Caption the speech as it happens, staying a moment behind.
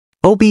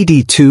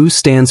OBD2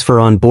 stands for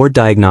Onboard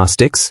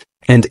Diagnostics,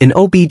 and an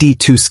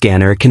OBD2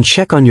 scanner can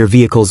check on your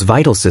vehicle's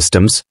vital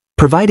systems,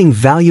 providing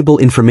valuable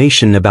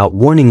information about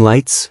warning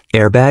lights,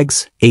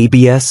 airbags,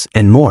 ABS,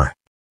 and more.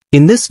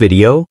 In this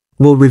video,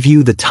 we'll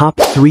review the top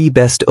 3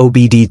 best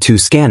OBD2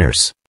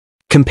 scanners,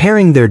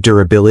 comparing their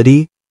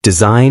durability,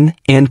 design,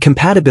 and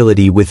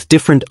compatibility with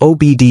different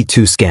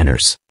OBD2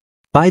 scanners.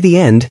 By the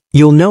end,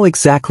 you'll know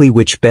exactly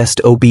which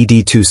best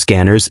OBD2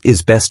 scanners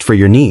is best for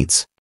your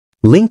needs.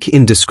 Link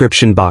in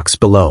description box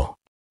below.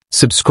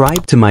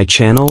 Subscribe to my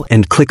channel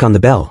and click on the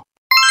bell.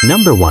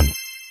 Number 1.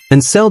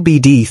 Ancel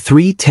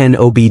BD310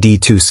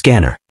 OBD2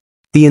 Scanner.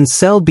 The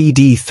Ancel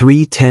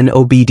BD310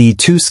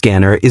 OBD2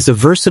 Scanner is a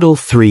versatile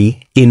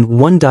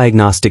 3-in-1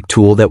 diagnostic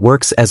tool that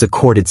works as a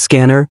corded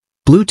scanner,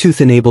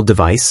 Bluetooth-enabled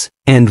device,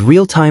 and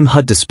real-time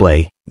HUD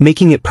display,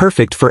 making it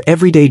perfect for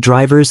everyday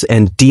drivers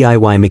and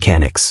DIY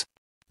mechanics.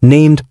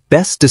 Named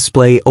Best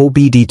Display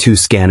OBD2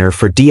 Scanner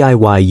for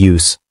DIY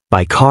use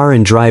by Car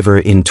and Driver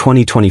in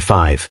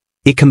 2025,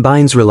 it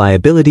combines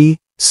reliability,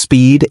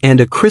 speed,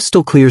 and a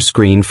crystal-clear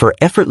screen for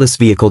effortless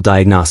vehicle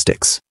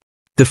diagnostics.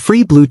 The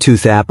free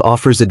Bluetooth app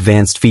offers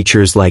advanced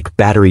features like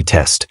battery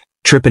test,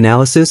 trip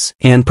analysis,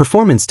 and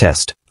performance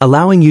test,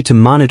 allowing you to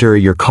monitor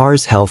your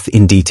car's health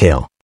in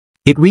detail.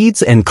 It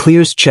reads and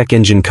clears check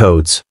engine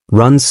codes,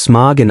 runs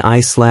smog and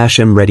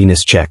I/M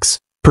readiness checks,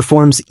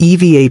 performs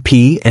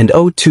EVAP and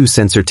O2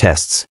 sensor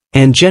tests,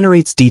 and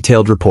generates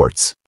detailed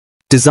reports.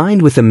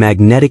 Designed with a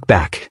magnetic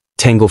back,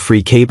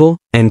 tangle-free cable,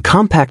 and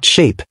compact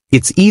shape,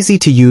 it's easy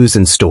to use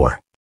and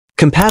store.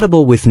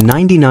 Compatible with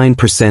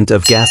 99%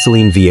 of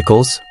gasoline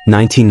vehicles,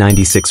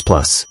 1996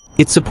 plus,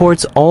 it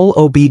supports all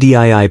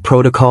OBDII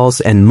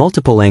protocols and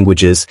multiple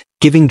languages,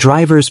 giving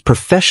drivers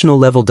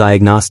professional-level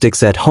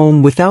diagnostics at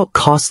home without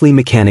costly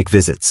mechanic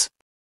visits.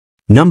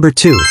 Number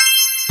 2.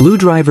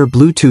 BlueDriver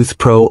Bluetooth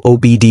Pro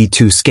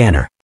OBD2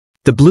 Scanner.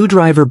 The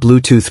BlueDriver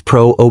Bluetooth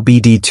Pro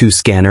OBD2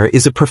 Scanner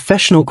is a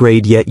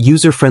professional-grade yet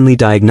user-friendly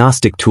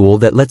diagnostic tool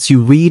that lets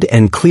you read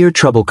and clear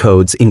trouble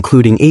codes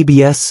including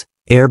ABS,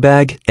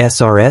 airbag,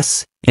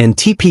 SRS, and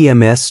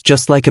TPMS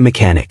just like a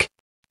mechanic.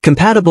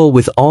 Compatible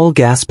with all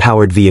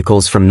gas-powered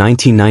vehicles from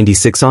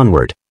 1996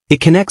 onward,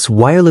 it connects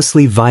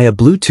wirelessly via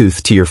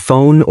Bluetooth to your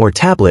phone or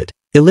tablet,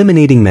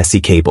 eliminating messy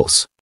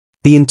cables.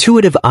 The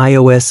intuitive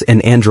iOS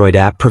and Android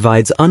app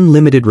provides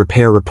unlimited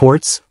repair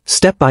reports,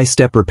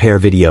 step-by-step repair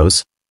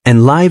videos,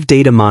 and live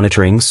data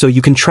monitoring so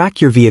you can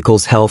track your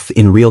vehicle's health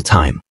in real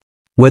time.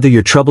 Whether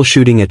you're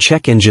troubleshooting a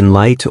check engine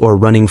light or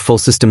running full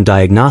system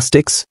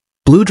diagnostics,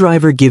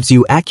 BlueDriver gives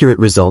you accurate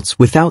results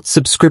without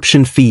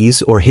subscription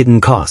fees or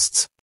hidden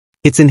costs.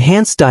 Its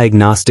enhanced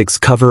diagnostics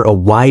cover a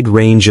wide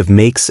range of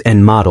makes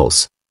and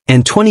models,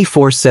 and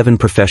 24/7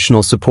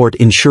 professional support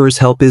ensures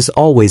help is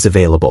always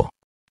available.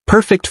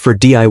 Perfect for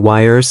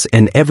DIYers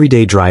and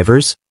everyday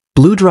drivers,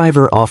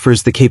 BlueDriver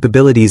offers the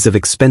capabilities of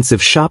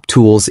expensive shop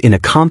tools in a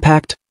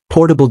compact,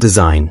 portable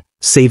design,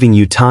 saving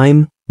you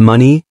time,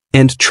 money,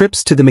 and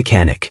trips to the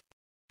mechanic.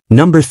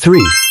 Number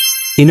 3.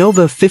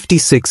 Innova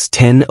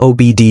 5610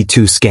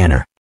 OBD2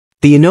 Scanner.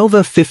 The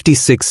Innova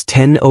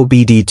 5610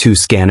 OBD2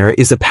 Scanner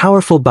is a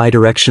powerful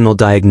bidirectional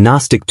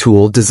diagnostic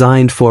tool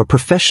designed for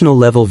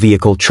professional-level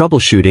vehicle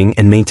troubleshooting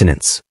and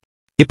maintenance.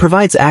 It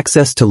provides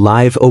access to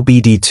live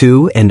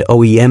OBD2 and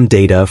OEM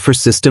data for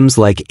systems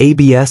like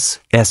ABS,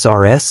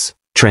 SRS,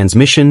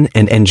 transmission,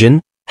 and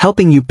engine,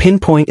 helping you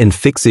pinpoint and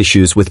fix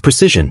issues with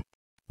precision.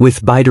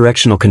 With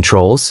bidirectional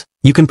controls,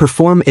 you can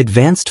perform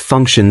advanced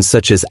functions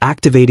such as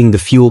activating the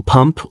fuel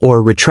pump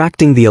or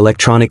retracting the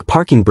electronic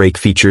parking brake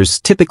features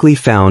typically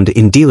found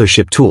in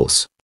dealership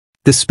tools.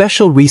 The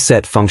special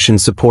reset function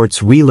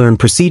supports relearn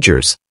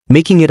procedures,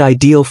 making it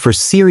ideal for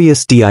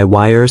serious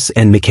DIYers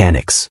and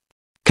mechanics.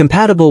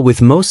 Compatible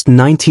with most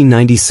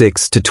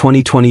 1996 to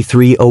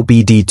 2023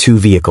 OBD2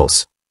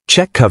 vehicles.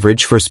 Check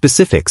coverage for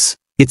specifics.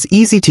 It's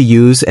easy to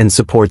use and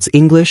supports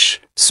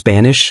English,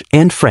 Spanish,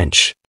 and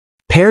French.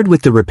 Paired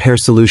with the Repair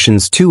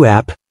Solutions 2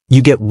 app,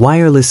 you get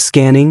wireless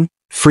scanning,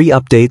 free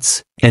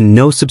updates, and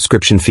no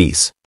subscription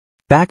fees.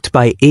 Backed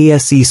by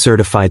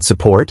ASE-certified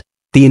support,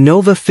 the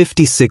Innova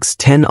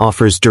 5610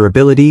 offers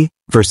durability,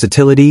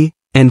 versatility,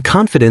 and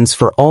confidence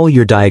for all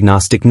your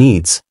diagnostic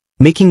needs,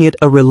 making it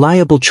a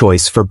reliable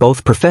choice for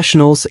both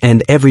professionals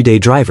and everyday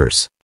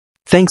drivers.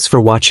 Thanks for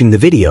watching the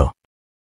video.